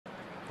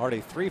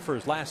Already 3 for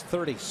his last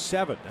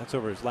 37. That's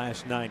over his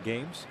last 9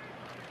 games.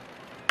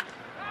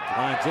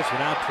 Lines this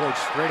one out towards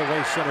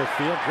straightaway center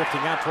field, drifting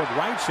out toward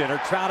right center.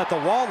 Trout at the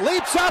wall,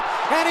 leaps up,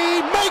 and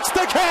he makes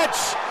the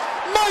catch.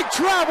 Mike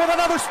Trout with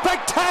another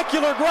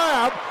spectacular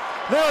grab.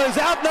 There is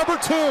out number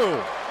 2.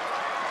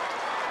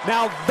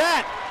 Now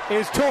that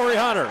is Torrey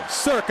Hunter,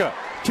 circa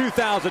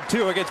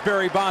 2002 against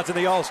Barry Bonds in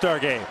the All-Star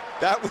game.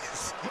 That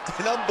was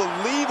an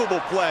unbelievable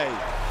play.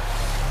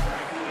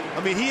 I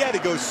mean, he had to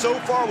go so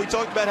far. We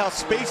talked about how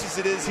spacious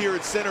it is here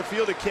at center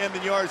field at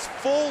Camden Yards.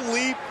 Full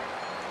leap.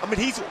 I mean,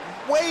 he's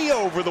way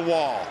over the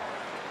wall.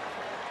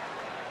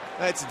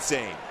 That's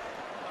insane.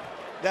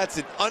 That's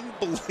an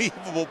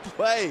unbelievable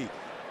play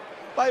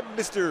by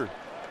Mr.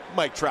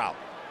 Mike Trout.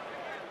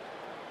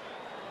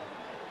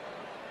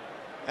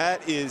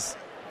 That is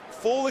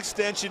full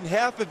extension.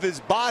 Half of his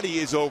body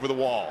is over the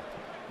wall,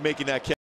 making that catch.